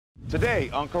Today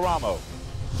on Karamo.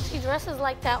 She dresses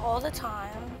like that all the time.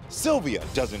 Sylvia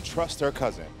doesn't trust her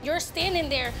cousin. You're standing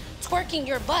there twerking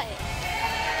your butt.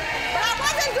 But I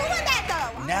wasn't doing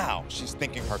that, though. Now she's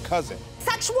thinking her cousin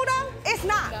Sexual, though? It's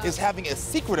not. is having a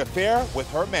secret affair with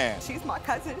her man. She's my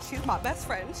cousin. She's my best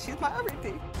friend. She's my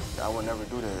everything. I would never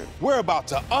do that. We're about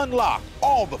to unlock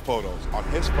all the photos on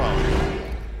his phone.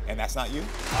 And that's not you?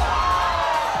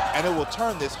 And it will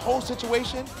turn this whole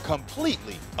situation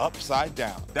completely upside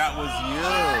down. That was you.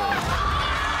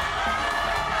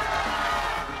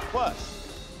 But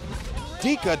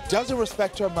Deekah doesn't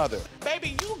respect her mother.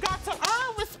 Baby, you got to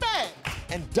earn respect.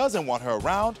 And doesn't want her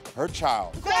around her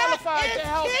child. Qualified to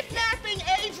help. Kidnapping,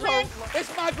 Adrianne.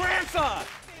 It's my grandson.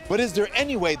 But is there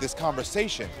any way this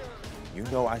conversation, you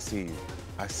know I see you,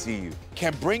 I see you,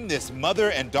 can bring this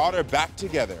mother and daughter back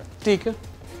together? Deekah,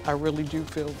 I really do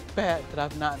feel bad that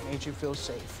I've not made you feel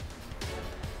safe.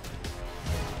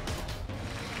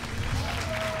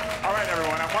 All right,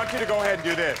 everyone, I want you to go ahead and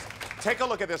do this. Take a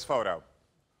look at this photo.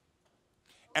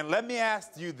 And let me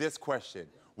ask you this question.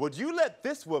 Would you let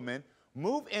this woman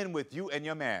move in with you and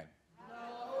your man? No.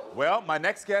 Well, my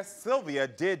next guest, Sylvia,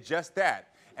 did just that.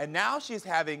 And now she's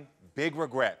having big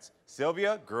regrets.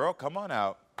 Sylvia, girl, come on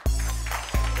out.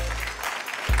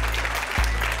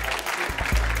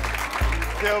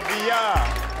 Sylvia,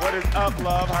 what is up,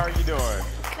 love? How are you doing?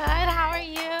 Good, how are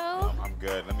you? I'm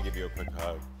good. Let me give you a quick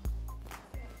hug.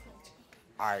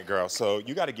 All right, girl, so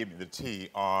you got to give me the tea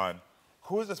on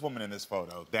who is this woman in this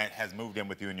photo that has moved in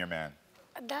with you and your man?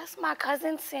 That's my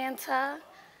cousin Santa.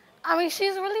 I mean,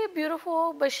 she's really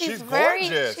beautiful, but she's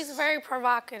gorgeous. She's very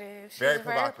provocative. Very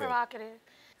provocative.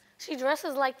 She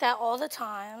dresses like that all the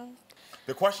time.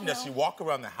 The question, does she walk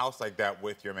around the house like that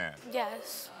with your man?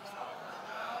 Yes.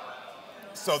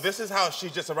 So this is how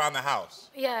she's just around the house?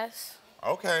 Yes.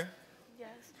 Okay. Yes.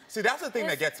 See, that's the thing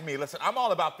that gets me. Listen, I'm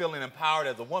all about feeling empowered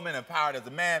as a woman, empowered as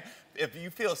a man. If you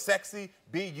feel sexy,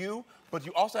 be you, but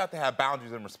you also have to have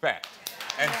boundaries and respect.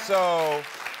 And so,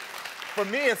 for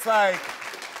me, it's like,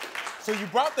 so you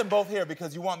brought them both here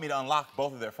because you want me to unlock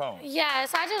both of their phones?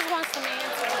 Yes, I just want some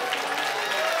answers.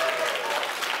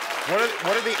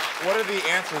 What are the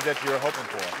answers that you're hoping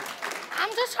for? I'm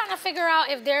just trying to figure out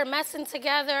if they're messing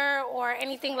together or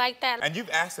anything like that. And you've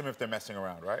asked them if they're messing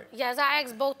around, right? Yes, I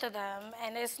asked both of them,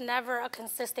 and it's never a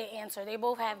consistent answer. They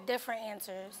both have different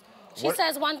answers. She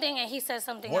says one thing and he says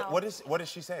something else. What does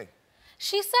she say?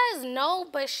 She says no,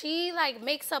 but she like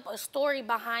makes up a story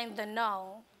behind the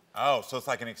no. Oh, so it's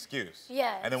like an excuse?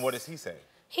 Yes. And then what does he say?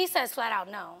 He says flat out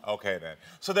no. Okay, then.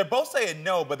 So they're both saying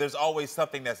no, but there's always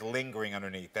something that's lingering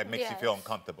underneath that makes you feel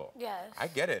uncomfortable. Yes. I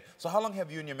get it. So how long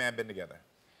have you and your man been together?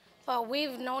 Well,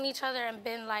 we've known each other and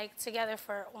been like together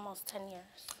for almost 10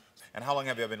 years. And how long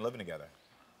have you been living together?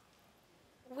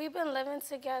 We've been living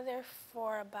together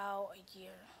for about a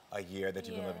year. A year that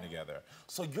you've been living together.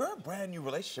 So you're a brand new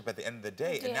relationship at the end of the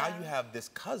day, and now you have this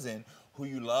cousin who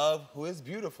you love, who is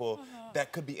beautiful,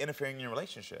 that could be interfering in your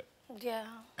relationship. Yeah.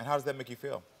 And how does that make you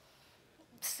feel?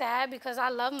 Sad, because I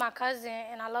love my cousin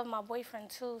and I love my boyfriend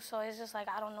too, so it's just like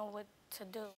I don't know what to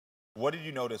do. What did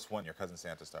you notice when your cousin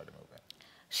Santa started moving?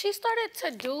 She started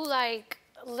to do like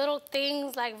little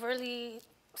things like really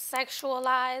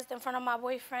sexualized in front of my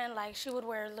boyfriend. Like she would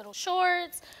wear little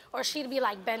shorts or she'd be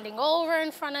like bending over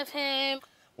in front of him.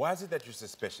 Why is it that you're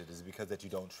suspicious? Is it because that you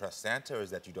don't trust Santa or is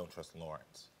that you don't trust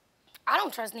Lawrence? I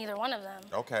don't trust neither one of them,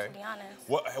 okay, to be honest.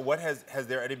 What has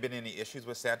there been any issues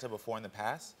with Santa before in the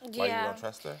past? Yeah. Why you don't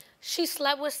trust her? She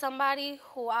slept with somebody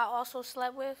who I also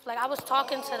slept with. Like I was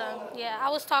talking to them. Yeah, I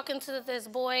was talking to this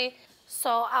boy.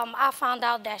 So I found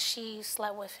out that she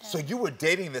slept with him. So you were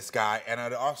dating this guy and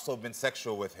had also been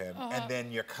sexual with him, and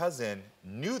then your cousin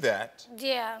knew that.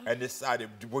 Yeah. And decided.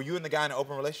 Were you and the guy in an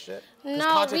open relationship?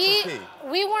 No,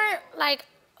 we weren't like.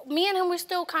 Me and him, we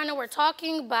still kind of were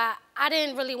talking, but I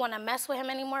didn't really want to mess with him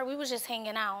anymore. We was just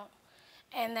hanging out.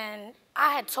 And then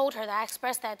I had told her that, I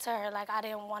expressed that to her, like I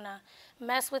didn't want to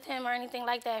mess with him or anything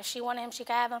like that. If she wanted him, she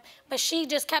could have him. But she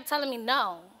just kept telling me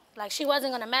no. Like she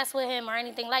wasn't going to mess with him or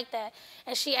anything like that.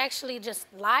 And she actually just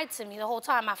lied to me the whole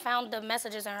time. I found the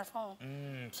messages in her phone.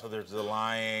 So there's the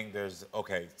lying,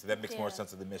 okay, so that makes more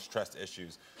sense of the mistrust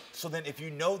issues. So then if you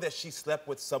know that she slept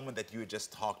with someone that you had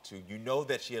just talked to, you know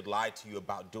that she had lied to you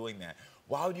about doing that,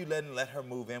 why would you let her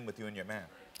move in with you and your man?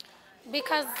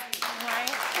 Because, right?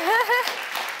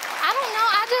 I don't know,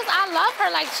 I love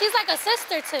her. Like, she's like a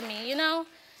sister to me, you know?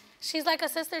 She's like a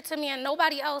sister to me, and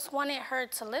nobody else wanted her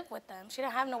to live with them. She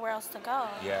didn't have nowhere else to go.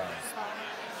 Yeah.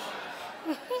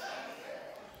 So.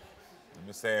 I'm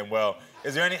just saying, well,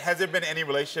 has there been any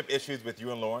relationship issues with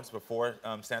you and Lawrence before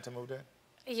Santa moved in?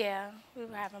 Yeah, we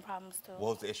were having problems too. What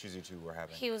was the issues you two were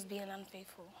having? He was being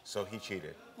unfaithful. So he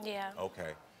cheated? Yeah.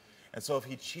 Okay. And so if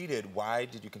he cheated, why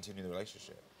did you continue the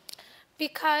relationship?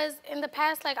 Because in the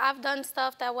past, like, I've done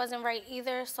stuff that wasn't right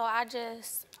either, so I'm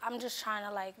just trying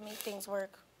to, like, make things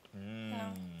work. You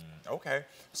know? Okay.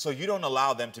 So you don't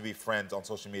allow them to be friends on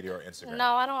social media or Instagram?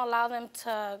 No, I don't allow them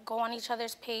to go on each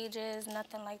other's pages,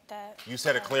 nothing like that. You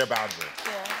set a clear boundary?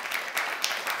 Yeah.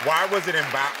 Why was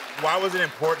it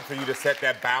important for you to set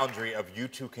that boundary of you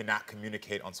two cannot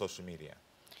communicate on social media?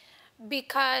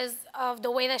 Because of the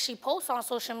way that she posts on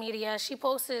social media. She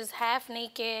posts half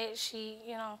naked.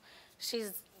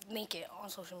 She's naked on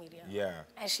social media. Yeah.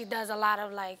 And she does a lot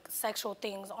of, like, sexual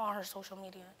things on her social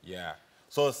media. Yeah.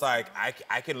 So it's like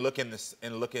I can look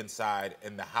look inside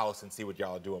in the house and see what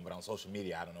y'all are doing, but on social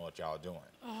media I don't know what y'all are doing.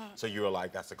 So you were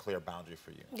like, that's a clear boundary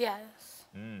for you. Yes.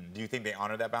 Do you think they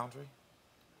honor that boundary?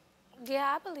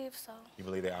 Yeah, I believe so. You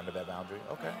believe they honor that boundary?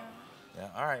 Okay. Yeah.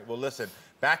 All right. Well, listen.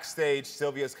 Backstage,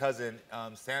 Sylvia's cousin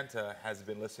Santa has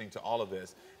been listening to all of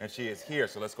this, and she is here.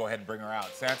 So let's go ahead and bring her out.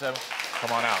 Santa,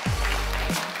 come on out.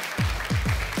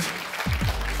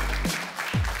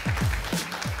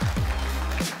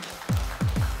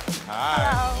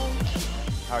 Hi. Hello.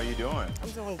 How are you doing?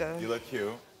 I'm doing good. You look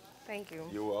cute. Thank you.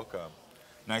 You're welcome.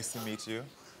 Nice to meet you.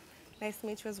 Nice to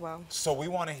meet you as well. So we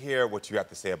want to hear what you have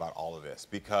to say about all of this,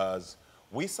 because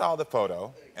we saw the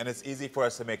photo, and it's easy for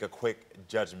us to make a quick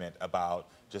judgment about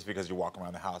just because you walk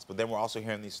around the house, but then we're also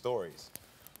hearing these stories.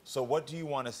 So what do you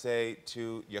want to say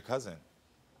to your cousin?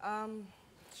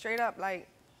 Straight up, like,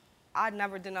 I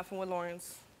never did nothing with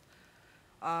Lawrence.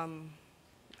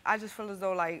 I just feel as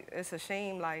though, like, it's a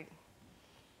shame, like,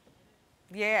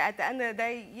 yeah, at the end of the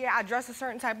day, yeah, I dress a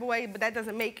certain type of way, but that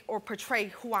doesn't make or portray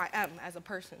who I am as a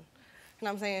person. You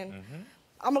know what I'm saying?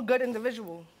 I'm a good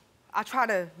individual. I try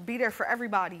to be there for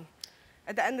everybody.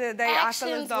 At the end of the day, I feel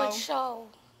as though... Actions would show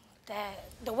that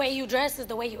the way you dress is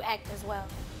the way you act as well.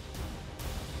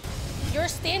 You're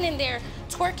standing there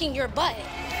twerking your butt.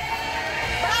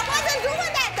 But I wasn't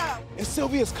doing that, though. Is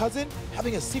Sylvia's cousin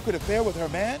having a secret affair with her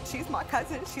man? She's my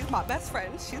cousin. She's my best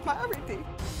friend. She's my everything.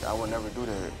 I would never do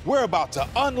that. We're about to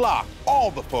unlock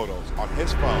all the photos on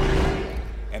his phone.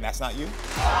 And that's not you?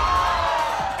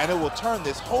 And it will turn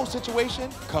this whole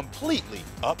situation completely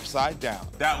upside down.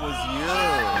 That was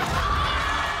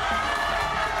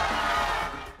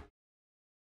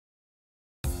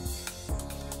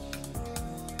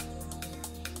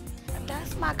And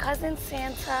that's my cousin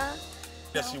Santa.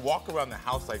 Does she walk around the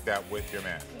house like that with your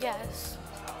man? Yes.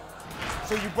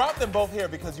 So you brought them both here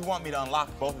because you want me to unlock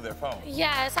both of their phones?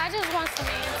 Yes, I just want some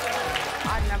answers.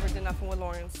 I never did nothing with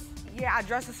Lawrence. Yeah, I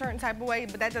dress a certain type of way,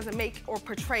 but that doesn't make or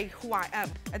portray who I am.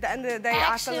 At the end of the day,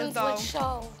 I feel as though... Actions would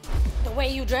show the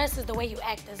way you dress is the way you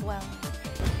act as well.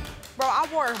 Bro, I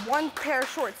wore one pair of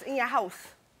shorts in your house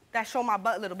that showed my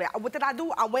butt a little bit. What did I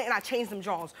do? I went and I changed them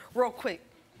drawers real quick.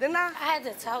 Didn't I? I had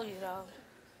to tell you, though.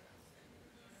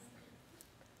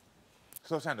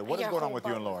 So, Sandra, what is going on with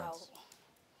you and Lawrence?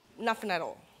 Nothing at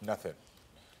all. Nothing.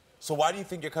 So why do you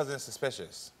think your cousin is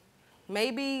suspicious?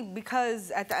 Maybe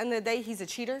because at the end of the day, he's a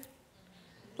cheater.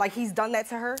 Like, he's done that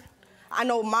to her. I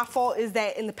know my fault is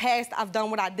that in the past, I've done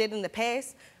what I did in the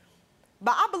past.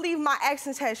 But I believe my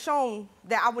actions have shown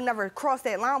that I would never cross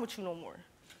that line with you no more.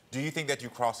 Do you think that you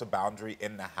cross a boundary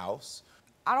in the house?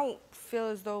 I don't feel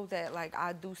as though that, like,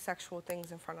 I do sexual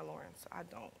things in front of Lawrence. I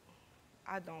don't.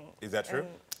 Is that true? And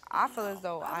I feel as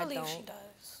though I believe don't. she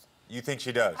does. You think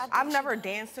she does? I've never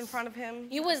danced in front of him.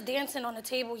 You was dancing on the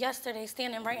table yesterday,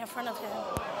 standing right in front of him.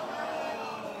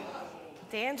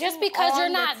 Dancing Just because you're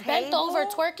on not the bent table? over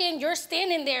twerking, you're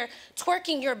standing there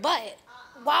twerking your butt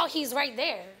while he's right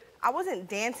there. I wasn't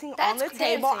dancing That's on the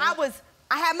table. dancing.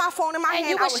 I had my phone in my And hand.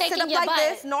 you I was was shaking sit up your like butt.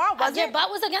 this. No, I wasn't. Your butt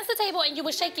was against the table and you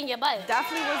was shaking your butt.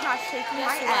 Definitely was not shaking Yes,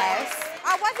 my you ass.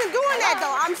 I wasn't doing that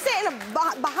though. I'm sitting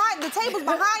behind, the table's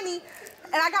behind me,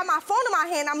 and I got my phone in my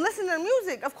hand. I'm listening to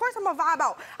music. Of course I'm a vibe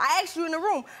out. I asked you in the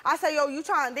room. I said, yo, you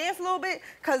trying to dance a little bit?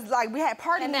 Cause like we had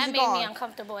party And music that made on. me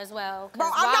uncomfortable as well. Bro,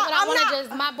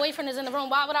 My boyfriend is in the room.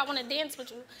 Why would I want to dance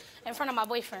with you in front of my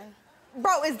boyfriend?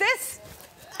 Bro, is this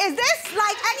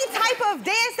like any type of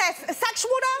dance that's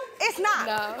sexual though? It's not.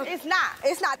 No. It's not.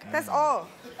 It's not. That's all.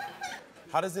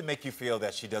 How does it make you feel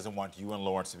that she doesn't want you and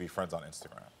Lawrence to be friends on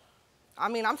Instagram? I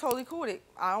mean, I'm totally cool with it.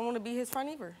 I don't want to be his friend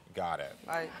either. Got it.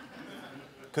 Like,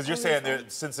 because you're saying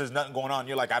since there's nothing going on,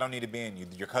 you're like, I don't need to be in you.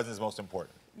 Your cousin's most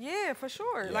important. yeah, for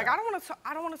sure. Yeah. Like, I don't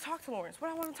want to talk to Lawrence. What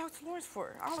do I want to talk to Lawrence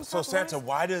for? I don't want to So talk to Santa, Lawrence.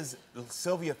 why does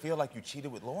Sylvia feel like you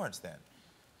cheated with Lawrence then?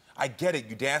 I get it,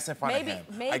 you danced in front of him.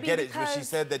 I Maybe get it, but she because-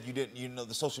 said that you didn't,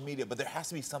 the social media, but there has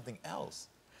to be something else.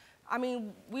 I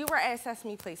mean, we were at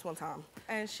Sesame Place one time,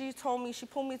 and she told me, she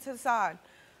pulled me to the side.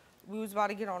 We was about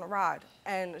to get on a ride,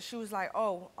 and she was like,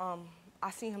 oh,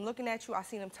 I seen him looking at you. I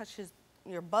seen him touch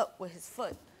your butt with his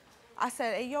foot. I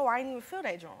said, hey, yo, I didn't even feel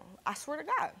that, John. I swear to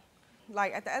God.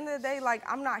 Like, at the end of the day, like,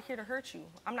 I'm not here to hurt you.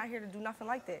 I'm not here to do nothing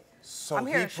like that. So I'm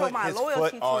here to show my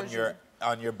loyalty towards you.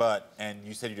 On your butt, and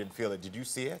you said you didn't feel it. Did you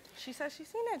see it? She said she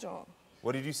seen that, John.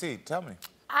 What did you see? Tell me.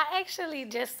 I actually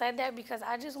just said that because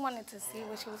I just wanted to see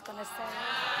what she was gonna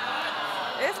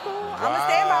say. It's cool. Wow. I'm gonna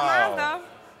stand by mine, though.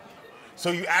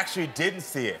 So you actually didn't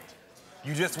see it.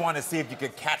 You just want to see if you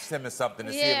could catch them in something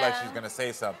to see if like she's gonna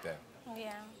say something.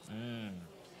 Yeah.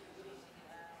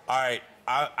 All right.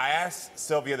 I asked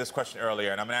Sylvia this question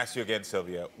earlier, and I'm gonna ask you again,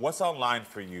 Sylvia. What's online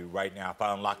for you right now if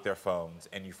I unlock their phones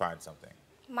and you find something?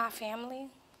 My family.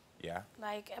 Yeah.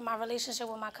 Like, and my relationship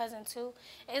with my cousin, too.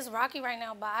 It's rocky right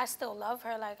now, but I still love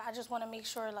her. Like, I just want to make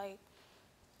sure, like,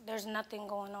 there's nothing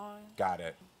going on. Got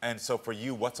it. And so for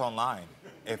you, what's online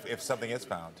if something is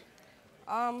found?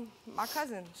 My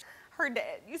cousin. Her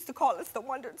dad used to call us the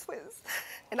Wonder Twins.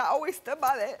 And I always stood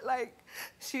by that. Like,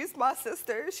 she's my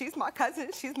sister, she's my cousin,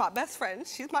 she's my best friend,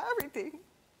 she's my everything.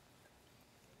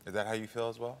 Is that how you feel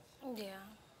as well? Yeah.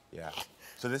 Yeah.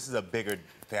 So this is a bigger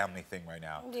family thing right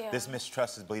now. Yeah. This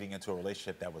mistrust is bleeding into a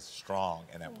relationship that was strong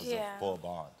and that was a full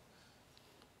bond.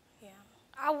 Yeah.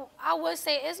 I would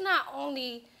say it's not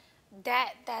only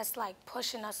that's like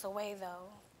pushing us away though.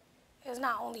 It's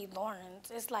not only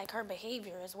Lawrence, it's like her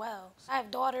behavior as well. I have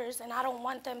daughters and I don't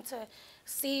want them to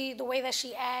see the way that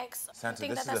she acts. Santa,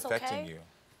 this is affecting you.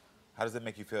 How does it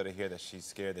make you feel to hear that she's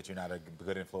scared that you're not a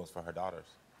good influence for her daughters?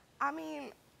 I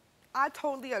mean, I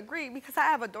totally agree because I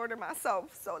have a daughter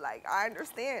myself, so like I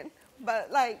understand.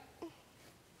 But like,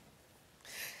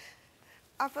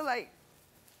 I feel like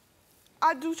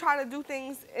I do try to do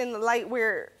things in the light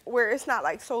where it's not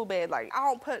like so bad. Like I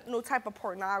don't put no type of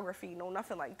pornography, no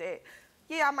nothing like that.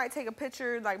 Yeah, I might take a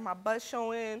picture like my butt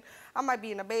showing. I might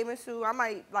be in a bathing suit. I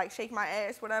might like shake my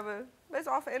ass, whatever. But it's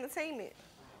all for entertainment.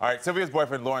 All right, Sylvia's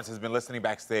boyfriend Lawrence has been listening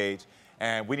backstage,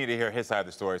 and we need to hear his side of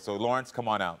the story. So Lawrence, come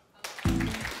on out.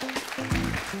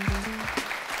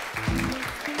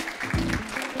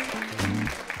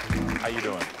 How you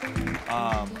doing?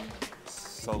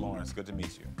 So Lawrence, good to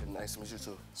meet you. Nice to meet you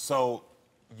too. So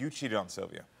you cheated on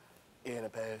Sylvia? Yeah, in the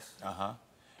past. Uh-huh.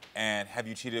 And have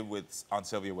you cheated on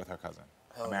Sylvia with her cousin?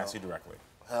 Hell I'm no. asking you directly.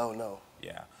 Hell no.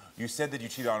 Yeah. You said that you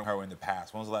cheated on her in the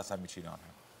past. When was the last time you cheated on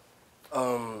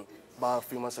her? About a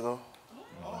few months ago.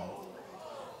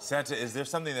 Santa, is there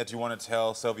something that you want to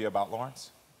tell Sylvia about Lawrence?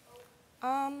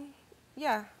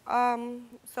 Yeah.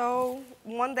 So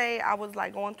one day I was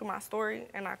like going through my story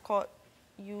and I caught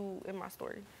you in my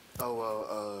story. Oh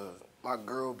well, my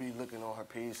girl be looking on her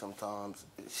page sometimes.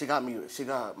 She got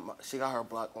her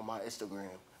blocked on my Instagram,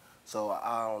 so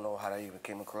I don't know how that even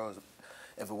came across.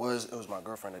 If it was my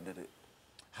girlfriend that did it.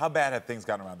 How bad have things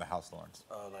gotten around the house, Lawrence?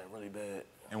 Like really bad.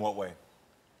 In what way?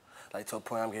 Like to a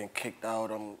point I'm getting kicked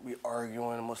out. We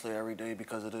arguing mostly every day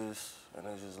because of this, and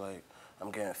it's just like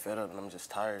I'm getting fed up and I'm just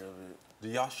tired of it. Do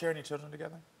y'all share any children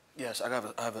together? Yes, I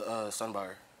have a son by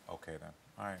her. Okay then.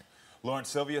 All right. Lawrence,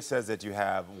 Sylvia says that you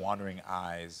have wandering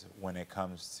eyes when it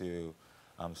comes to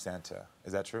Santa.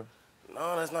 Is that true?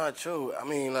 No, that's not true. I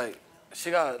mean, like,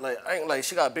 she got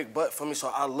a big butt for me,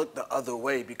 so I look the other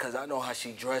way because I know how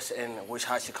she dressed and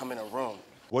how she come in a room.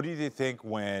 What did you think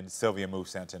when Sylvia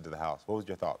moved Santa into the house? What was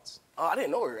your thoughts? I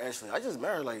didn't know her, actually. I just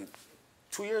met her, like,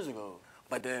 2 years ago.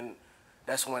 But then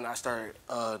that's when I started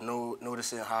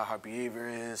noticing how her behavior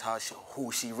is,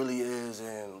 who she really is,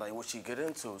 and, like, what she get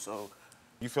into, so.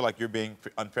 You feel like you're being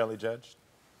unfairly judged?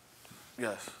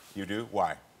 Yes. You do?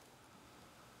 Why?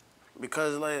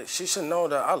 Because, like, she should know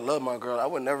that I love my girl. I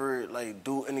would never, like,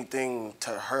 do anything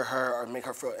to hurt her or make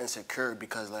her feel insecure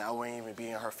because, like, I wouldn't even be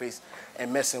in her face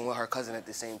and messing with her cousin at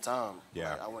the same time.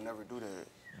 Yeah. Like, I would never do that.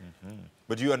 Mm-hmm.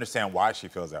 But do you understand why she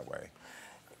feels that way?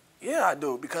 Yeah, I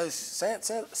do, because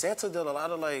Santa did a lot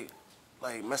of, like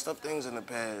messed up things in the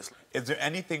past. Is there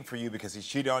anything for you, because he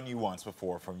cheated on you once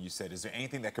before, from you said, is there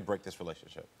anything that could break this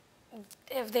relationship?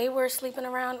 If they were sleeping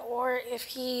around or if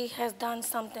he has done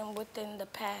something within the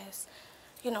past,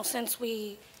 you know, since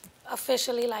we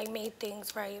officially like made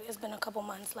things right. It's been a couple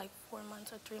months, like 4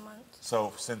 months or 3 months.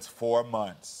 So since 4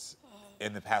 months,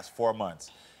 in the past 4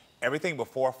 months, everything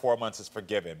before 4 months is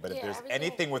forgiven, but if there's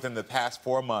anything within the past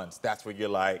 4 months, that's where you're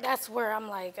like... That's where I'm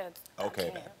like,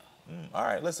 okay then. All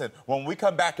right, listen, when we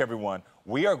come back, everyone,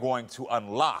 we are going to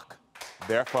unlock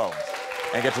their phones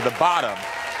and get to the bottom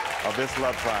of this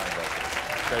love triangle.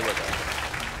 Stay with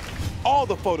us. All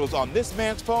the photos on this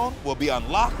man's phone will be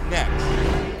unlocked next.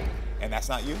 And that's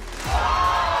not you?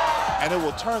 And it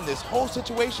will turn this whole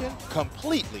situation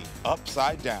completely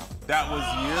upside down. That was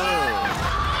you.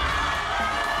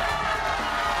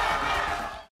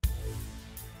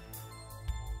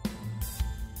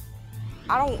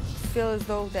 I don't feel as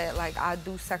though that like I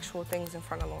do sexual things in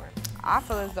front of Lauren. I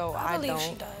feel as though I don't.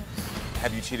 She does.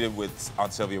 Have you cheated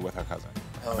on Sylvia with her cousin?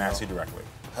 I'm asking you directly.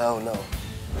 Hell no. All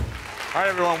right,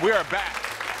 everyone, we are back.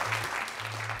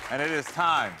 And it is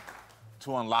time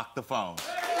to unlock the phone.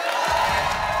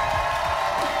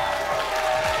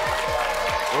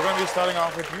 We're going to be starting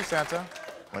off with you, Santa.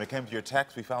 When it came to your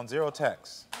text, we found 0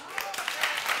 texts.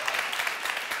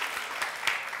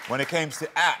 When it came to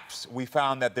apps, we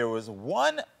found that there was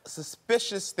 1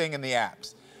 suspicious thing in the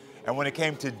apps. And when it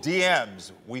came to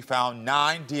DMs, we found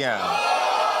 9 DMs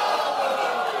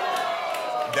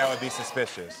that would be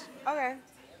suspicious. Okay.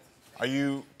 Are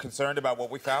you concerned about what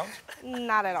we found?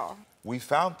 Not at all. We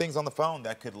found things on the phone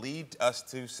that could lead us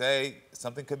to say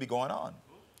something could be going on.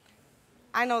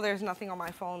 I know there's nothing on my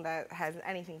phone that has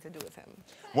anything to do with him.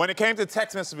 When it came to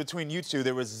text messages between you two,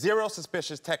 there was 0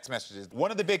 suspicious text messages.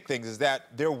 One of the big things is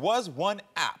that there was 1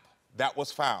 app that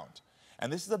was found.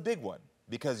 And this is a big one,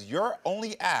 because your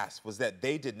only ask was that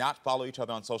they did not follow each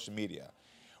other on social media.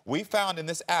 We found in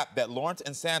this app that Lawrence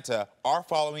and Santa are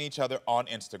following each other on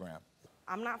Instagram.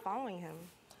 I'm not following him.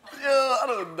 Yeah, I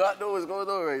do not know what's going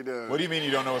on right now. What do you mean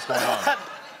you don't know what's going on?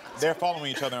 They're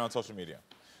following each other on social media.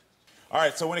 All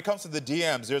right, so when it comes to the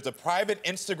DMs, there's a private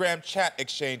Instagram chat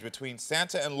exchange between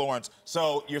Santa and Lawrence.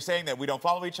 So you're saying that we don't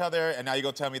follow each other, and now you're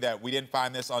going to tell me that we didn't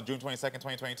find this on June 22nd,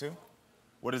 2022?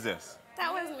 What is this?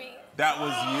 That was me. That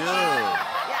was you. Yeah,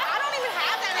 I don't even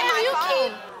have that in my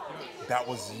phone. That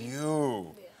was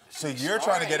you. So you're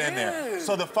trying to get in there.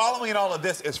 So the following and all of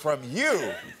this is from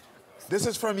you. This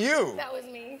is from you. That was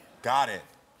me. Got it.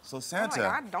 So Santa,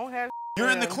 I don't have. you're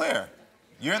in the clear.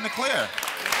 You're in the clear.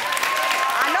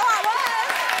 I know I was.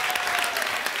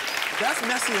 That's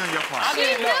messy on your part. She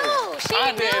knew. She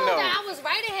knew that I was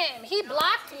writing him. He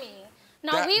blocked me.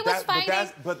 No, we was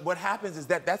fighting. But what happens is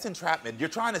that's entrapment. You're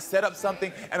trying to set up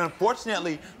something, and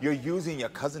unfortunately, you're using your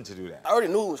cousin to do that. I already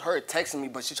knew it was her texting me,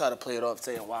 but she tried to play it off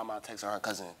saying, why am I texting her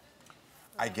cousin?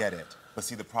 I get it. But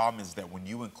see, the problem is that when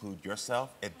you include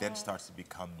yourself, it then starts to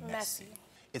become messy.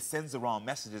 It sends the wrong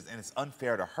messages, and it's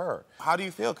unfair to her. How do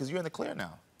you feel? Because you're in the clear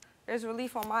now. There's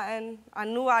relief on my end. I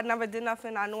knew I never did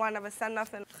nothing. I knew I never said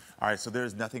nothing. All right, so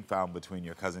there's nothing found between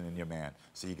your cousin and your man,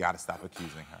 so you got to stop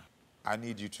accusing her. I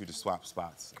need you two to swap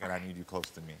spots, and I need you close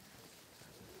to me.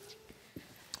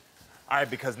 All right,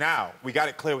 because now we got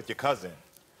it clear with your cousin,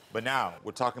 but now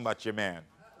we're talking about your man.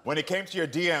 When it came to your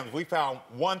DMs, we found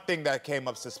 1 thing that came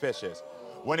up suspicious.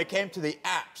 When it came to the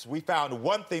apps, we found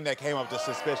 1 thing that came up to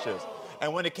suspicious.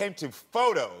 And when it came to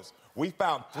photos, we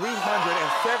found 378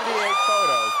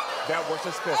 photos that were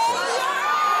suspicious.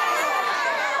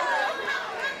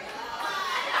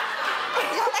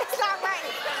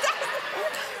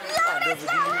 That's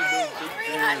not right.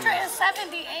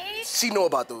 378? She know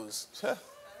about those.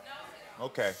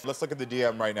 Okay, let's look at the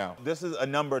DM right now. This is a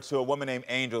number to a woman named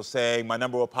Angel saying, my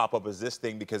number will pop up as this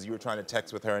thing because you were trying to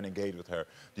text with her and engage with her.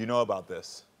 Do you know about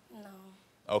this? No.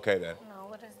 Okay, then. No,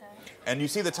 what is that? And you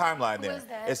see the timeline there. What is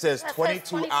that? It says That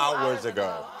 22 hours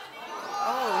ago.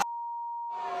 Oh,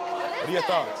 What are your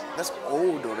thoughts? That's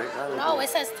old, though. No, it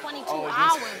says 22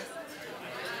 hours.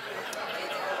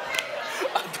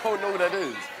 I don't know what that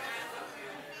is.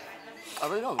 I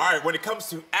really don't. All right, when it comes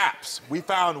to apps, we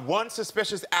found 1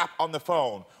 suspicious app on the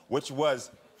phone, which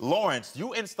was, Lawrence,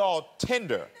 you installed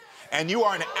Tinder, and you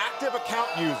are an active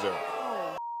account user.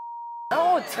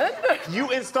 Oh, Tinder. You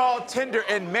installed Tinder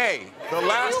in May. The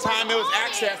last time it was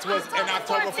accessed was in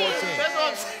October 14th. That's what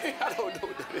I'm saying. I don't know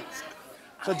what that is.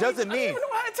 So it doesn't mean. I don't even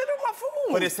know how to Tinder on my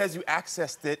phone. But it says you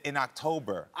accessed it in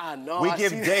October. I know. We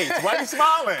give dates. Why are you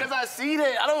smiling? Because I see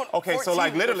that. I don't. Okay, 14, so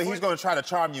like literally, he's going to try to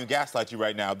charm you and gaslight you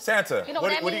right now. Santa, You know what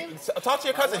that means? Talk to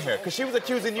your cousin here, because she was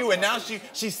accusing you, and now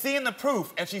she's seeing the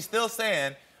proof, and she's still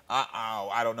saying,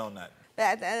 I don't know nothing. but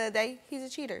at the end of the day, he's a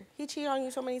cheater. He cheated on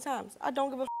you so many times. I don't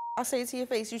give a I'll say it to your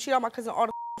face. You cheat on my cousin all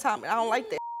the time, and I don't like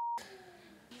that.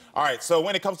 All right, so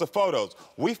when it comes to photos,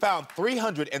 we found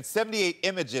 378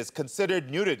 images considered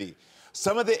nudity.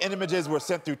 Some of the images were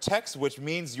sent through text, which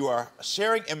means you are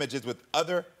sharing images with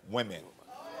other women.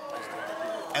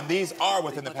 And these are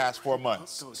within the past 4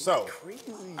 months. So,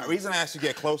 the reason I asked you to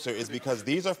get closer is because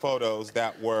these are photos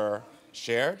that were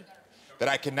shared that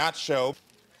I cannot show.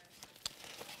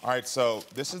 All right, so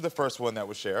this is the first one that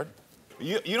was shared.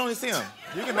 You don't even see them.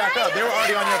 You can back up. They were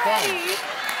already on your phone.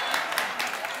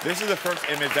 This is the first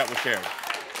image that was shared.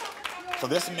 So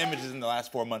there's some images in the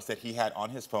last 4 months that he had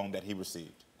on his phone that he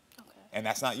received. Okay. And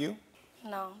that's not you?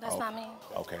 No, that's not me.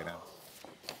 Okay, then.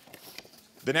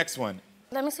 The next one.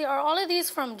 Let me see, are all of these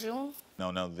from June?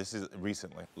 No, this is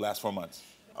recently. Last 4 months.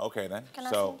 Okay, then. Can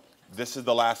I So, see? this is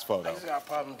the last photo. I just got a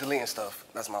problem deleting stuff.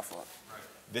 That's my fault.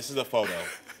 This is a photo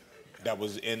that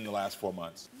was in the last 4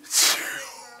 months.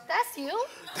 That's you?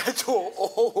 That's your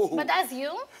old. But that's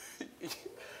you?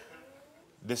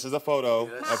 This is a photo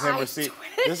of him receiving.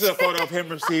 This is a photo of him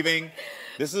receiving.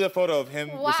 This is a photo of him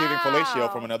receiving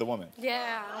fellatio from another woman.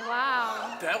 Yeah,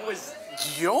 wow. That was,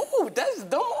 yo, that's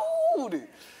dude.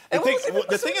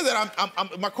 The thing is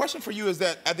that my question for you is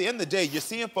that at the end of the day, you're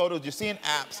seeing photos, you're seeing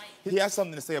apps. He has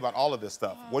something to say about all of this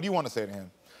stuff. What do you want to say to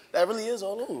him? That really is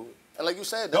all over. And like you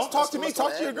said, don't talk to me,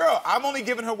 talk to your girl. I'm only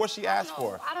giving her what she asked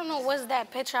for. I don't know what's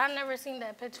that picture. I've never seen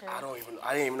that picture. I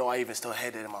didn't even know I even still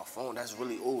had that in my phone. That's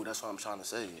really old. That's what I'm trying to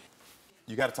say.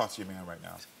 You got to talk to your man right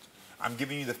now. I'm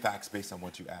giving you the facts based on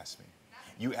what you asked me.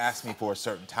 You asked me for a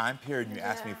certain time period, and you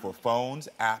asked me for phones,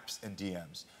 apps, and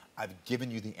DMs. I've given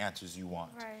you the answers you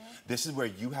want. Right. This is where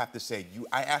you have to say,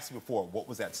 I asked you before, what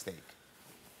was at stake?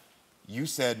 You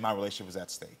said my relationship was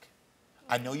at stake.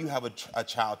 I know you have a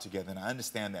child together, and I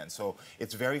understand that. And so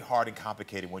it's very hard and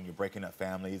complicated when you're breaking up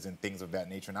families and things of that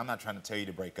nature. And I'm not trying to tell you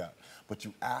to break up, but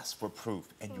you asked for proof,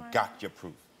 and you got your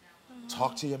proof.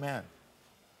 Talk to your man.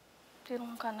 You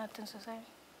don't got nothing to say.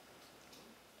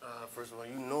 First of all,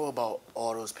 you know about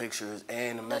all those pictures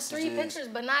and the messages. 3 pictures,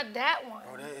 but not that one.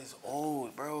 Bro, that is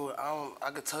old, bro.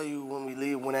 I could tell you when we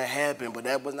leave when that happened, but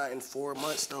that was not in 4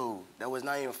 months, though. That was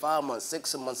not even 5 months,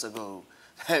 6 months ago.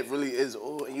 That really is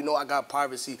old. And you know I got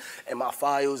privacy in my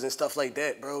files and stuff like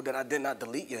that, bro, that I did not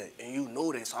delete yet. And you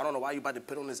know that, so I don't know why you about to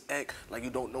put on this act like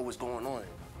you don't know what's going on.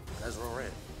 That's real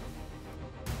red.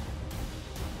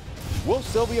 Will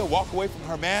Sylvia walk away from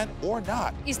her man or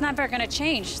not? He's never gonna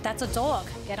change. That's a dog.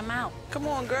 Get him out. Come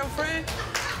on, girlfriend.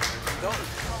 Don't.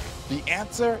 The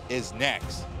answer is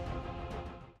next.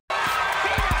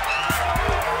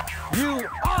 You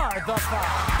are the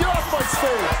five. Get off my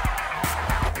stage.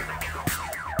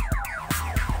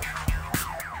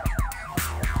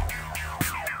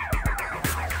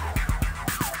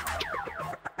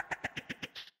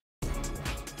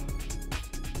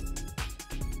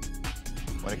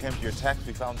 When it came to your text,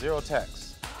 we found 0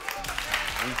 texts.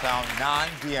 We found 9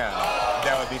 DMs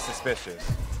that would be suspicious.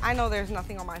 I know there's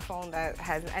nothing on my phone that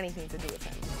has anything to do with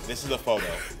him. This is a photo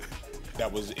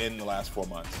that was in the last 4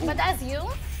 months. But that's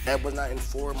you? That was not in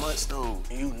 4 months, though.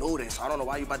 And you know this, so I don't know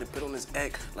why you about to put on this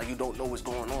act like you don't know what's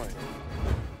going on.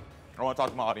 I want to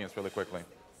talk to my audience really quickly.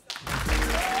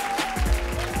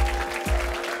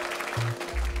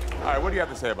 All right, what do you have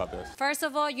to say about this? First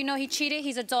of all, you know he cheated.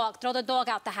 He's a dog. Throw the dog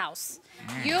out the house.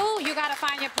 You gotta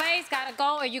find your place, gotta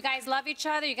go, or you guys love each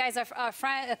other, you guys are a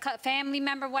friend, a family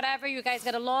member, whatever, you guys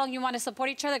get along, you want to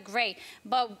support each other, great.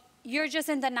 But you're just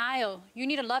in denial. You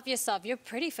need to love yourself. You're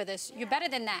pretty for this. You're better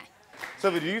than that.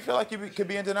 Sylvia, do you feel like you could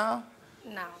be in denial?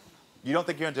 No. You don't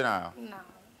think you're in denial? No.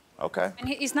 Okay. And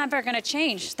he's never gonna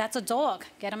change. That's a dog.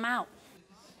 Get him out.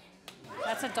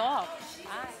 That's a dog.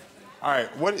 Bye. All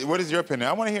right, what is your opinion?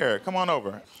 I want to hear it. Come on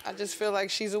over. I just feel like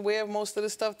she's aware of most of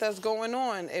the stuff that's going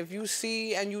on. If you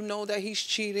see and you know that he's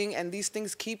cheating and these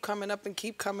things keep coming up and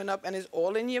it's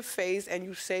all in your face and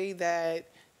you say that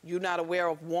you're not aware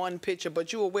of 1 picture,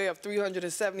 but you're aware of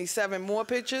 377 more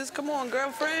pictures, come on,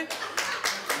 girlfriend.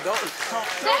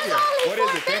 Sylvia, what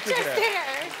is it? Thank you for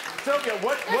that.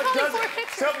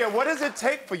 Sylvia, what does it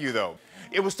take for you, though?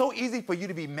 It was so easy for you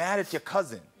to be mad at your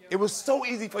cousin. It was so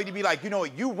easy for you to be like, you know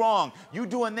what, you wrong, you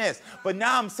doing this. But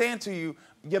now I'm saying to you,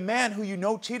 your man who you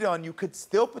know cheated on you could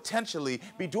still potentially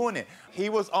be doing it. He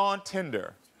was on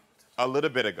Tinder a little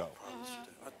bit ago.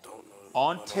 I don't know.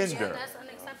 On Tinder. Yeah, that's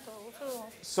unacceptable, too.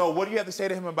 So what do you have to say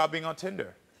to him about being on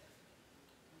Tinder?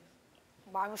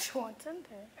 Why was you on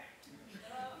Tinder?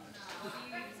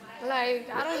 Like,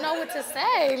 I don't know what to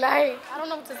say. Like, I don't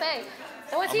know what to say.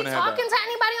 So was he talking to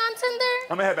anybody on Tinder?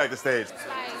 I'm gonna head back to stage.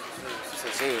 Like,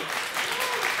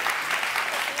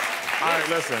 all right,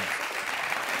 listen.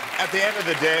 At the end of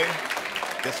the day,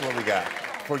 this is what we got.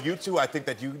 For you two, I think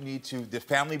that you need to, the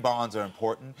family bonds are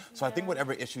important. So I think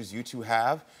whatever issues you two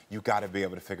have, you got to be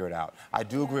able to figure it out. I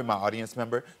do agree with my audience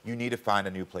member. You need to find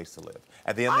a new place to live.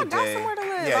 At the end of the day, somewhere to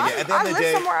live. At the end of the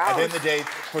day, somewhere else. at the end of the day,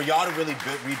 for y'all to really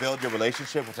rebuild your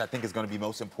relationship, which I think is going to be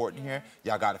most important here,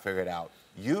 y'all got to figure it out.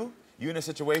 You in a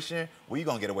situation where you're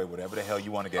going to get away with whatever the hell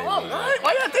you want to get away with.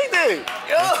 Why y'all think that?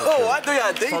 Yo, why do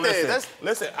y'all think that?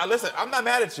 Listen, I'm not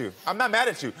mad at you. I'm not mad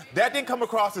at you. That didn't come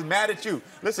across as mad at you.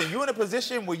 Listen, you in a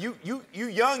position where you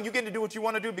young, you getting to do what you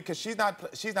want to do because she's not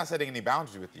setting any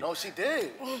boundaries with you. No, she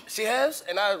did. She has,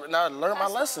 and I learned my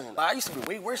lesson. I used to be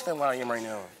way worse than what I am right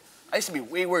now. I used to be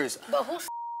way worse. but who's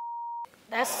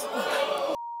That's...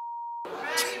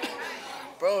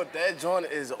 Bro, that joint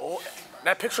is old.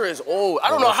 That picture is old. I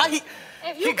don't know how he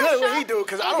good what he do,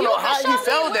 because I don't know how he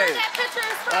felt that.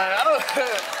 I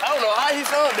don't know how he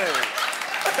felt that.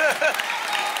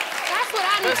 That's what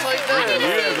I need. Just like that. When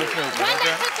that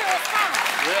picture is from.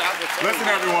 Yeah, I can tell. Listen,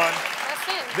 everyone. That's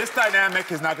it. This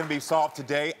dynamic is not going to be solved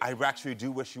today. I actually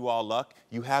do wish you all luck.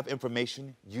 You have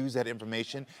information, use that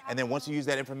information, and then once you use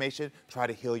that information, try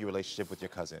to heal your relationship with your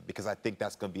cousin, because I think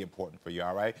that's going to be important for you,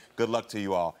 all right? Good luck to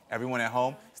you all. Everyone at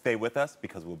home, stay with us,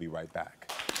 because we'll be right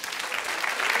back.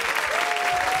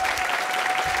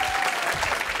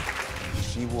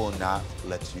 She will not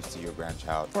let you see your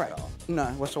grandchild at all.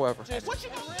 None whatsoever.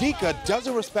 Deekah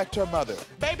doesn't respect her mother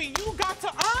Baby, you got to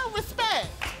earn respect.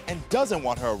 and doesn't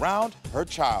want her around her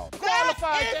child.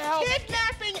 Qualified to help.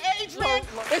 Kidnapping, Adrianne.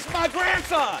 It's my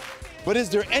grandson. But is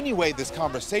there any way this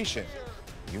conversation,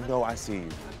 you know I see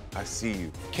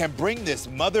you, can bring this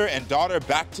mother and daughter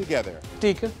back together?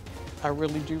 Deekah, I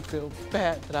really do feel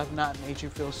bad that I've not made you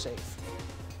feel safe.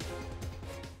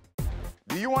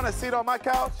 Do you want a seat on my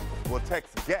couch? Well,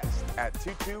 text guest at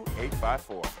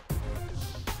 22854.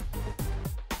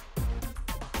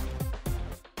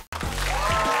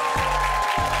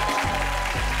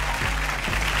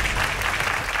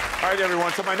 All right,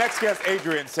 everyone, so my next guest,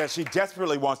 Adrianne, says she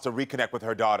desperately wants to reconnect with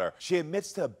her daughter. She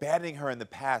admits to abandoning her in the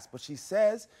past, but she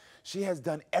says she has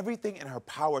done everything in her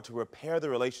power to repair the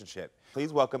relationship.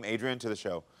 Please welcome Adrianne to the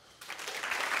show.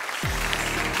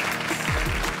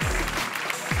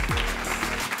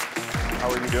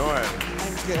 How are you doing?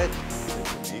 I'm good.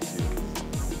 Meet you.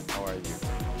 How are you?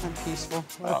 I'm peaceful.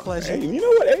 What a pleasure. Hey, you know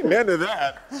what? Amen to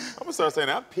that. I'm gonna start saying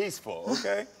I'm peaceful,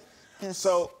 okay? Yes.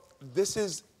 So this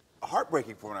is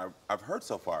heartbreaking from what I've heard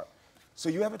so far. So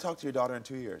you haven't talked to your daughter in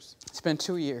 2 years. It's been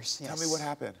 2 years, yes. Tell me what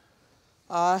happened.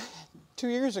 2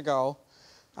 years ago,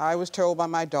 I was told by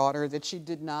my daughter that she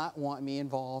did not want me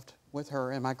involved with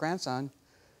her and my grandson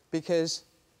because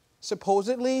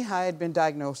supposedly I had been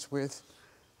diagnosed with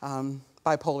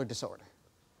bipolar disorder.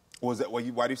 Was that, why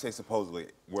do you say supposedly?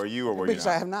 Were you or were Because you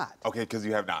not? I have not. Okay, because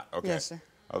you have not. Okay. Yes, sir.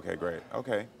 Okay, great.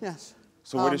 Okay. Yes.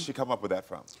 So where did she come up with that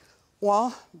from?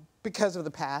 Well, because of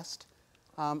the past,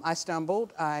 I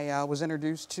stumbled. I was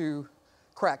introduced to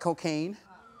crack cocaine,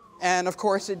 and of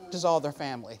course it dissolved their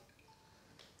family.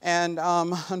 And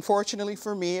unfortunately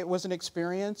for me, it was an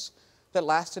experience that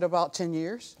lasted about 10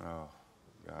 years. Oh,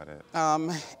 got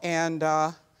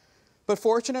it. But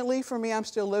fortunately for me, I'm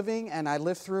still living, and I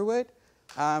lived through it.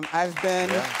 I've been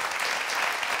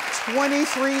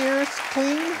 23 years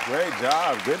clean. Great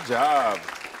job, good job.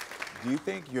 Do you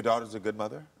think your daughter's a good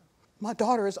mother? My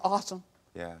daughter is awesome.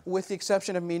 Yeah. With the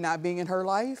exception of me not being in her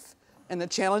life and the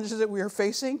challenges that we are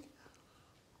facing,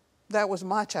 that was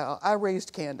my child. I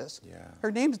raised Candace. Yeah.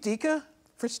 Her name's Deekah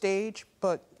for stage,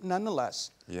 but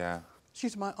nonetheless. Yeah.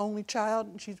 She's my only child,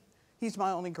 and he's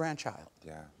my only grandchild.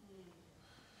 Yeah.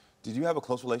 Did you have a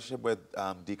close relationship with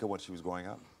Deekah when she was growing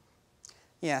up?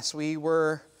 Yes,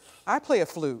 I play a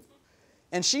flute,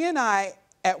 and she and I,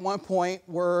 at one point,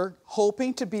 were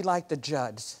hoping to be like the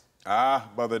Judds. Ah,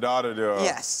 mother-daughter duo.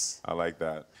 Yes. I like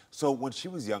that. So when she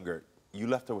was younger, you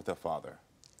left her with her father.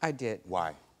 I did.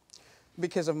 Why?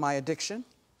 Because of my addiction.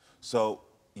 So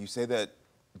you say that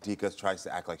Deekah tries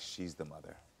to act like she's the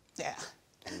mother. Yeah.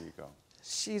 There you go.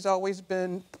 She's always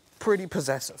been pretty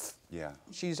possessive. Yeah.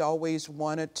 She's always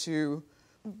wanted to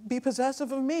be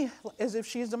possessive of me, as if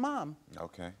she's the mom.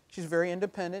 Okay. She's very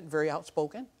independent, very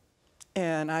outspoken,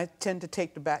 and I tend to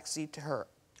take the back seat to her.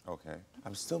 Okay.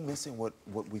 I'm still missing what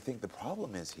we think the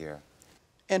problem is here.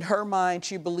 In her mind,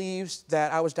 she believes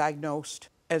that I was diagnosed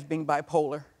as being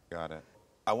bipolar. Got it.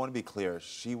 I want to be clear.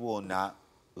 She will not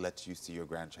let you see your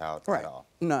grandchild Right. at all.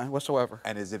 None whatsoever.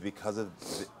 And is it because of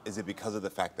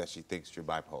the fact that she thinks you're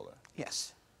bipolar?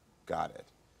 Yes. Got it.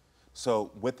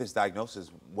 So with this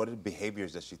diagnosis, what are the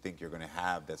behaviors that you think you're going to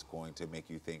have that's going to make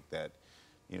you think that,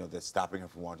 that's stopping her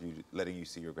from letting you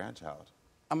see your grandchild?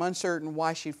 I'm uncertain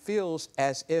why she feels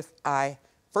as if I,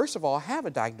 first of all, have a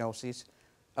diagnosis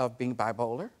of being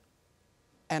bipolar,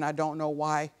 and I don't know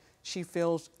why she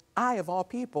feels I, of all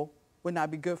people, would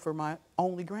not be good for my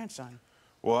only grandson.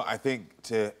 Well, I think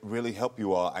to really help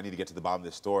you all, I need to get to the bottom of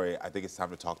this story. I think it's time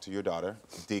to talk to your daughter,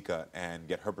 Deekah, and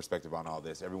get her perspective on all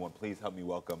this. Everyone, please help me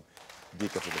welcome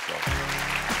Deekah to the show.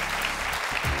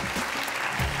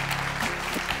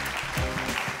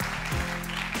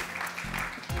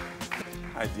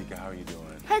 Hi, Deekah, how are you doing?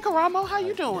 Hey, Karamo, how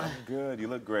you doing? I'm good, you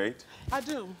look great. I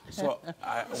do. So,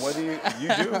 what do you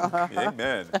do?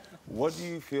 Amen. What do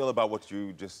you feel about what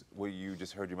you just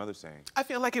heard your mother saying? I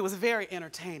feel like it was very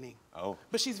entertaining. Oh.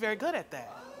 But she's very good at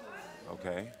that.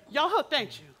 Okay. Y'all hooked,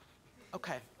 ain't you?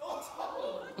 Okay.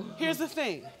 Here's the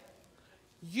thing.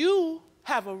 You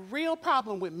have a real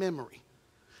problem with memory.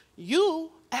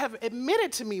 You have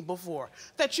admitted to me before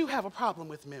that you have a problem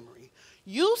with memory.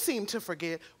 You seem to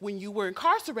forget when you were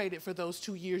incarcerated for those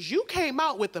 2 years, you came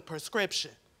out with a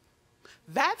prescription.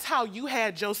 That's how you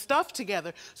had your stuff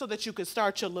together so that you could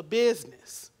start your little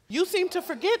business. You seem to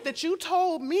forget that you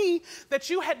told me that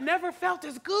you had never felt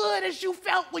as good as you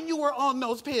felt when you were on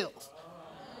those pills.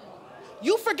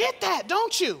 You forget that,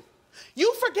 don't you?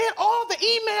 You forget all the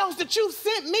emails that you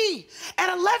sent me at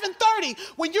 11:30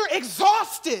 when you're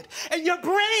exhausted and your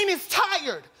brain is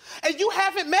tired and you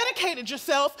haven't medicated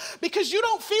yourself because you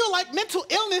don't feel like mental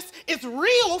illness is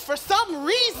real for some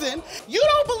reason. You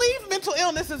don't believe mental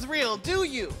illness is real, do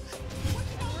you?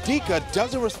 Deekah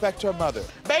doesn't respect her mother.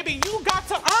 Baby, you got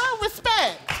to earn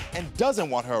respect. And doesn't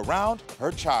want her around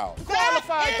her child.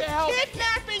 Qualified to help.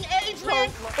 Kidnapping,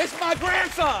 Adrianne. It's my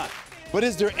grandson. But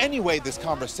is there any way this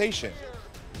conversation,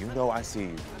 you know I see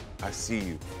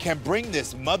you, can bring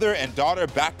this mother and daughter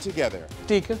back together?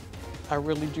 Deekah, I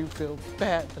really do feel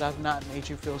bad that I've not made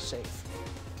you feel safe.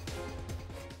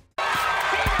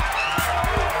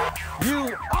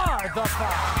 You are the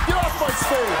fire. Get off my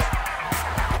stage.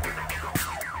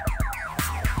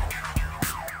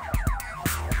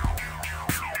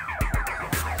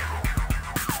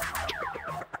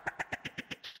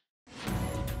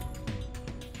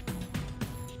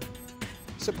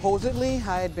 Supposedly,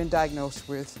 I had been diagnosed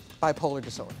with bipolar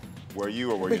disorder. Were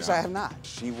you or were you not? Because I have not.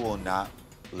 She will not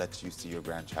let you see your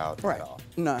grandchild Right. at all.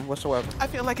 None whatsoever. I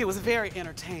feel like it was very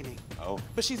entertaining. Oh.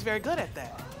 But she's very good at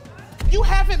that. You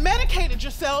haven't medicated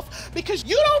yourself because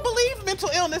you don't believe mental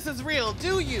illness is real,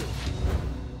 do you?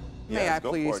 May I go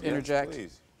for please it. Yes, interject?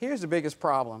 please. Here's the biggest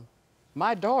problem.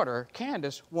 My daughter,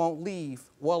 Candace, won't leave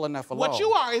well enough alone. What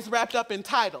you are is wrapped up in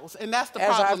titles, and that's the As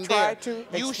problem I've there. tried to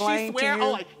explain she swear, to you.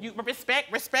 oh, you respect,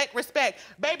 respect, respect.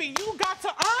 Baby, you got to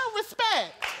earn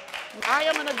respect. I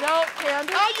am an adult,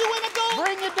 Candace. Are you an adult?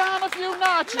 Bring it down a few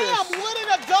notches. Ma'am, would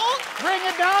an adult? Bring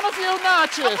it down a few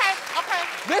notches. Okay, okay.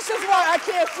 This is why I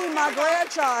can't see my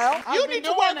grandchild. You need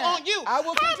to work on you. I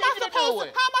will continue to do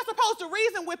it. How am I supposed to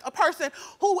reason with a person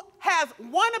who has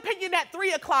one opinion at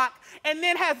 3 o'clock and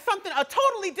then has something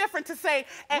totally different to say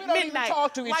at We don't midnight? even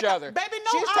talk to each other. Baby,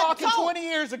 no, She's I talking don't. 20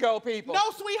 years ago, people. No,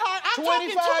 sweetheart, I'm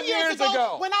 25 talking 2 years years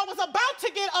ago. when I was about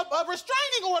to get a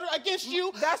restraining order against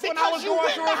you. That's when because I was you going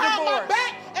went through a behind my divorce.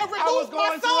 back and I was removed my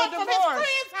going through a son from his divorce.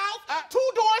 friend's house 2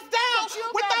 doors down But you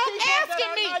got without people that asking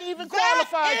are me. not even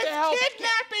qualified that to help. is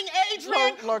kidnapping,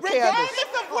 Adrianne, Lord regardless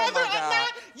Candace. of whether Oh, my or God.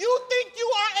 not you think you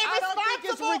are a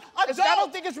responsible adult. I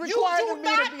don't think it's required of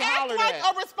me to be hollered You do not act at.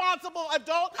 like a responsible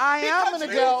adult. I am because an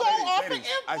you adult. go off an Ladies,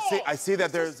 impulse. I see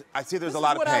that there's This a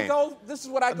lot of pain. This is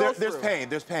what I go There's through. pain.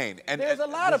 There's pain. And There's a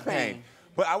lot of there's pain.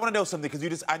 But I want to know something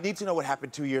because I need to know what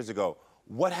happened 2 years ago.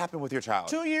 What happened with your child?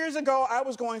 2 years ago, I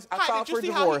Hi, filed did you for see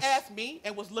divorce. how he asked me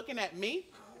and was looking at me?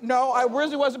 No, I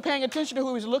really wasn't paying attention to who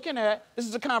he was looking at. This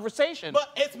is a conversation. But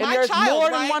it's my and there's child, more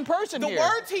right? than one person the here.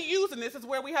 words he used, and this is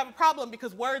where we have a problem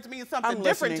because words mean something I'm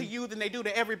different to listening. you than they do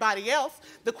to everybody else.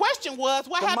 The question was,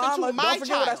 what But happened Mama, to my don't forget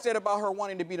child? what I said about her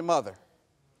wanting to be the mother.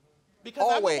 Because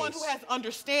I'm the one Always. who has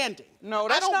understanding. No,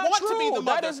 that's I don't not want to be true. the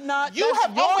mother. That is not- You that's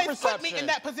have your always put me perception. in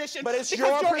that position But it's because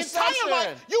your entire perception.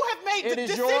 life you have made It the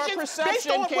is your decisions perception, based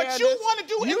on what you Candace. want to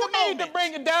do in the You moment. need to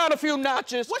bring it down a few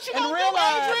notches What you and gonna do,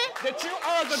 realize Adrianne? that you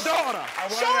are the daughter.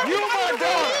 Show You everybody my the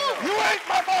daughter. real You ain't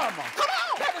my mama. Come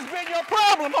on. That has been your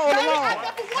problem all Baby, I along. never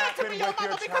wanted to happened be your with your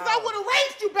mama because I child? would have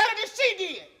raised you better than she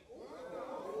did.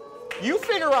 You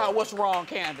figure out what's wrong,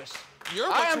 Candace. You're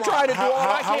I am what's trying to wrong. do all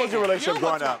I How can. was your relationship You're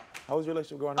growing what's up? How was your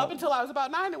relationship growing up? Up until I was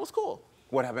about 9, it was cool.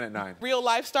 What happened at 9? Real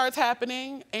life starts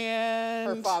happening, and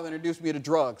Her father introduced me to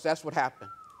drugs. That's what happened.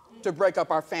 To break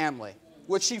up our family,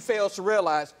 which she fails to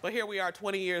realize. But here we are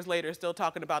 20 years later still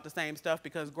talking about the same stuff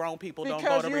because grown people don't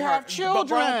Because go to you have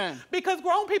children. Because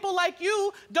grown people like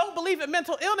you don't believe in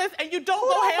mental illness and you don't Who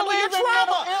go don't handle your believe in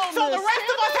trauma. mental So the illness, rest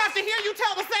of us Candace? have to hear you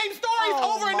tell the same stories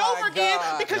Oh over and my over again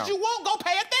God. because No. you won't go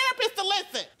pay a therapist to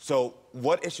listen. So,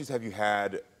 what issues have you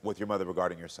had with your mother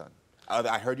regarding your son?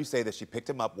 I heard you say that she picked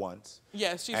him up once.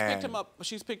 Yes, she's picked him up.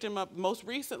 She's picked him up most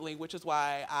recently, which is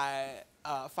why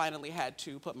I finally had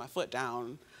to put my foot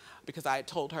down because I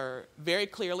told her very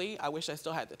clearly. I wish I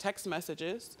still had the text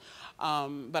messages,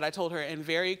 but I told her in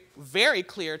very, very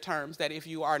clear terms that if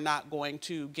you are not going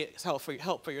to get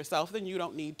help for yourself, then you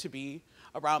don't need to be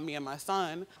around me and my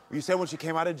son. You said when she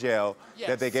came out of jail Yes.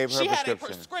 that they gave her she a prescription. had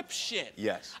a prescription.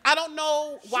 Yes. I don't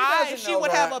know why doesn't she know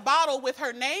would that. have a bottle with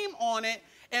her name on it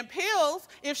and pills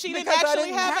if she didn't Because I actually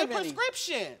didn't have a have any.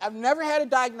 prescription. I've never had a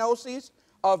diagnosis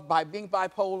of being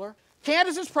bipolar.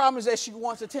 Candace's problem is that she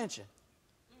wants attention.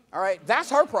 All right, that's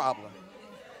her problem.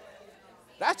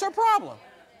 That's her problem.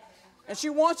 And she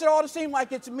wants it all to seem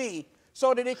like it's me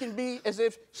so that it can be as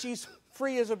if she's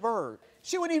free as a bird.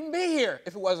 She wouldn't even be here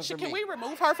if it wasn't for me. Can we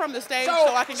remove her from the stage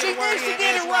so I can get a word in? She needs to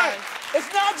get it right.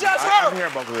 It's not just her. I'm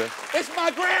hearing both of this. It's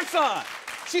my grandson.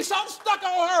 She's so stuck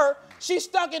on her, she's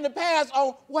stuck in the past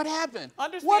on what happened.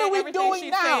 Understand what are we doing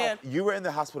now? Said. You were in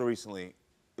the hospital recently.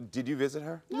 Did you visit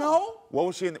her? No. What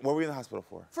was she? What were you in the hospital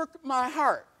for? For my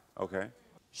heart. Okay.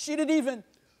 She didn't even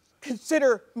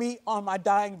consider me on my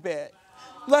dying bed.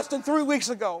 Less than 3 weeks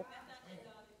ago.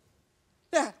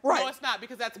 Yeah, right. No, it's not,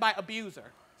 because that's my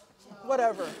abuser.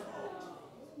 Whatever.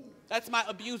 That's my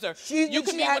abuser. You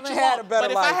can she be what you had want, a better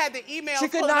but life. if I had the emails she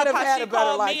could pulling not up have how had she a better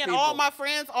called life, me and people. all my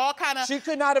friends, all kind of She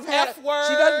could not have had F-words.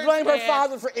 She doesn't blame her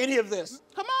father for any of this.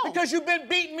 Come on. Because you've been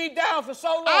beating me down for so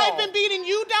long. I've been beating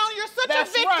you down. You're such That's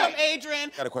a victim, right.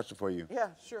 Adrianne. I got a question for you. Yeah,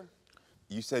 sure.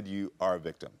 You said you are a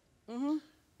victim. Mm-hmm.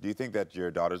 Do you think that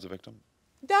your daughter's a victim?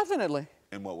 Definitely.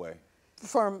 In what way?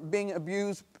 From being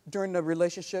abused during the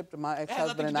relationship to my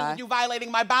ex-husband and I. You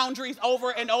violating my boundaries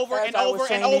over and over As and I was over and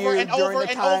saying to over you, and during over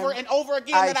the and time over and over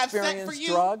again I that I've set for experienced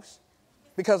you. drugs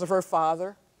because of her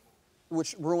father,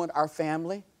 which ruined our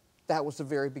family. That was the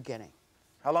very beginning.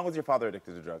 How long was your father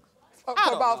addicted to drugs? For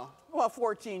about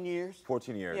 14 years.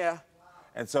 14 years. Yeah.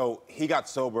 And so he got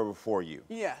sober before you.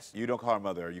 Yes. You don't call her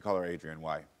mother, you call her Adrianne.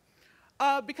 Why?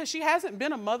 Because she hasn't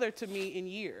been a mother to me in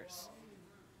years.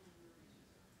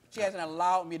 She hasn't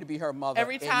allowed me to be her mother.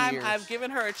 Every time I've given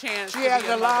her a chance. She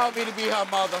hasn't allowed me to be her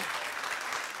mother.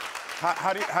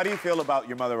 How do you feel about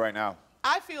your mother right now?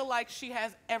 I feel like she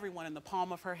has everyone in the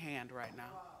palm of her hand right now.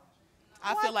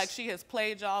 I feel like she has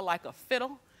played y'all like a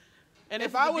fiddle. And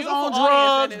if I was on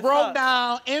drugs, broke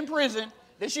down, in prison,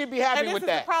 then she'd be happy with that. And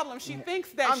this is the problem. She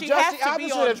thinks that she just has the to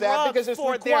be opposite on of that drugs because it's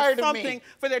for required of me.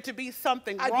 for there to be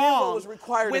something I did what wrong was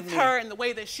required with of me. her and the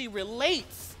way that she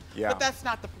relates. Yeah. But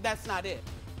that's not it.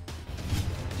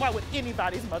 Why would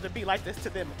anybody's mother be like this to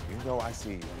them? You know I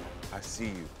see you. I see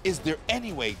you. Is there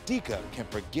any way Deekah can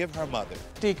forgive her mother?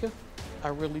 Deekah, I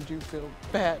really do feel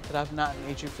bad that I've not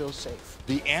made you feel safe.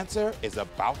 The answer is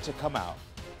about to come out.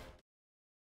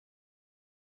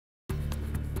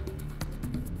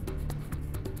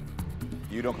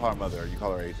 You don't call her mother, you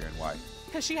call her Adrianne. Why?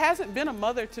 Because she hasn't been a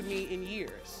mother to me in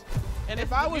years. And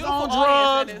if I was on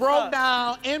drugs, broke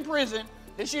down, in prison,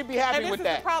 then she'd be happy with that. And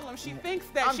this is the problem. She thinks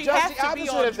that she just has the to be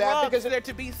opposite on of that drugs because for there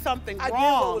to be something I did what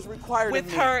wrong was required with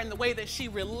of me. her and the way that she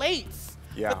relates.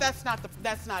 Yeah. But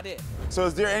that's not it. So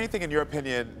is there anything in your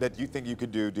opinion that you think you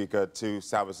could do, Deekah, to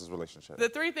salvage this relationship? The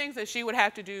 3 things that she would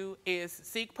have to do is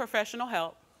seek professional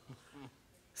help,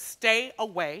 stay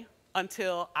away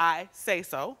until I say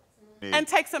so, and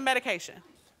take some medication.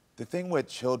 The thing with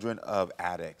children of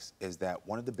addicts is that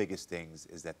one of the biggest things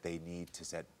is that they need to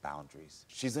set boundaries.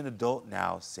 She's an adult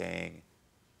now saying,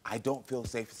 I don't feel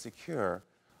safe and secure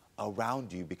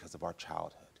around you because of our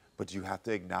childhood. But you have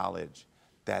to acknowledge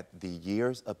that the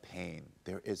years of pain,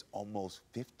 there is almost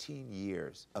 15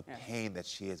 years of pain that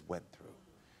she has went through.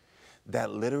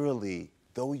 That literally,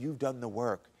 though you've done the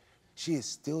work, she is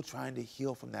still trying to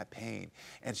heal from that pain.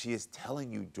 And she is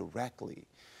telling you directly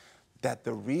that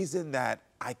the reason that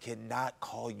I cannot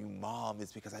call you mom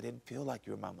is because I didn't feel like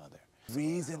you were my mother. The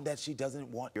reason that she doesn't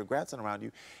want your grandson around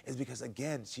you is because,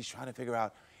 again, she's trying to figure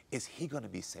out, is he gonna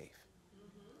be safe?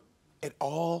 It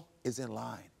all is in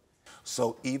line.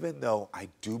 So even though I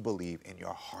do believe in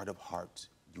your heart of hearts,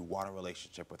 you want a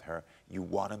relationship with her, you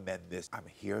want to mend this, I'm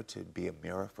here to be a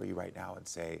mirror for you right now and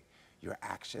say your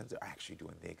actions are actually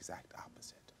doing the exact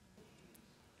opposite.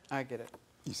 I get it.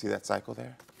 You see that cycle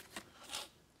there?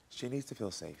 She needs to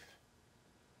feel safe.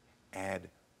 And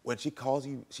when she calls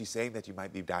you, she's saying that you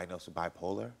might be diagnosed with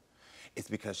bipolar, it's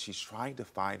because she's trying to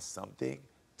find something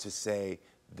to say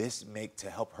to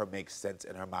help her make sense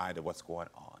in her mind of what's going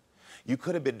on. You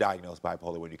could have been diagnosed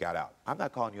bipolar when you got out. I'm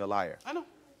not calling you a liar. I know.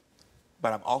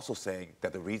 But I'm also saying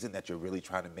that the reason that you're really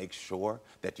trying to make sure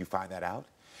that you find that out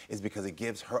is because it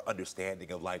gives her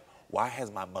understanding of like, why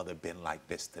has my mother been like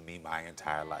this to me my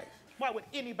entire life? Why would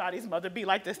anybody's mother be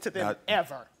like this to them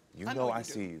ever? You know I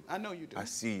see you. I know you do. I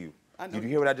see you. I know Did you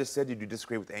hear what I just said? Did you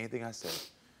disagree with anything I said?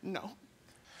 No.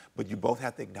 But you both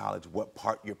have to acknowledge what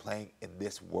part you're playing in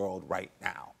this world right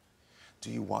now. Do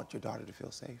you want your daughter to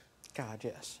feel safe? God,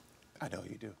 yes. I know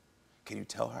you do. Can you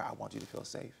tell her I want you to feel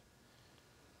safe?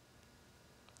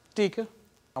 Deekah,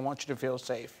 I want you to feel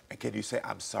safe. And can you say,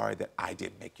 I'm sorry that I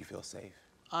didn't make you feel safe?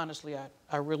 Honestly,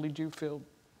 I really do feel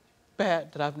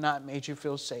bad that I've not made you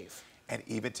feel safe. And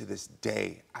even to this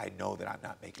day, I know that I'm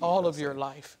not making you all feel of safe. your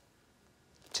life,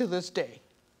 to this day,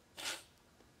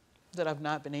 that I've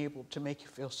not been able to make you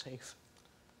feel safe.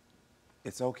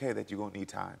 It's okay that you're gonna need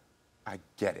time. I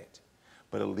get it.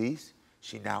 But at least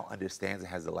she now understands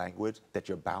and has the language that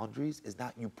your boundaries is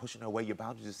not you pushing her away. Your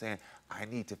boundaries is saying, I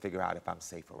need to figure out if I'm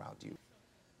safe around you.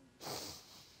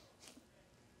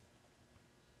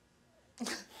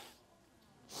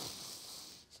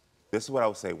 This is what I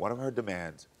would say. One of her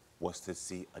demands was to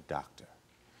see a doctor.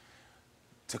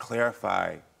 To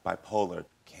clarify bipolar,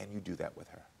 can you do that with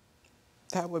her?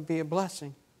 That would be a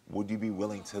blessing. Would you be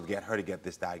willing to get her to get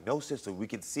this diagnosis so we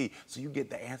can see, so you get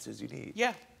the answers you need?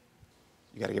 Yeah.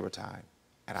 You gotta give her time,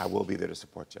 and I will be there to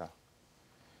support y'all.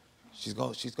 She's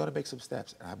gonna make some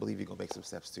steps, and I believe you're gonna make some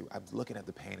steps too. I'm looking at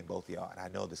the pain in both of y'all, and I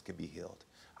know this can be healed.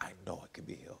 I know it can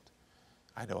be healed.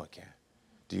 I know it can.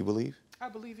 Do you believe? I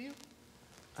believe you.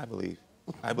 I believe.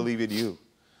 I believe in you.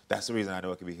 That's the reason I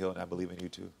know it can be healed, and I believe in you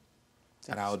too.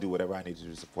 And I'll do whatever I need to do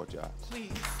to support y'all.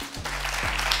 Please.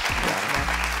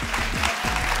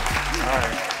 All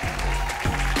right.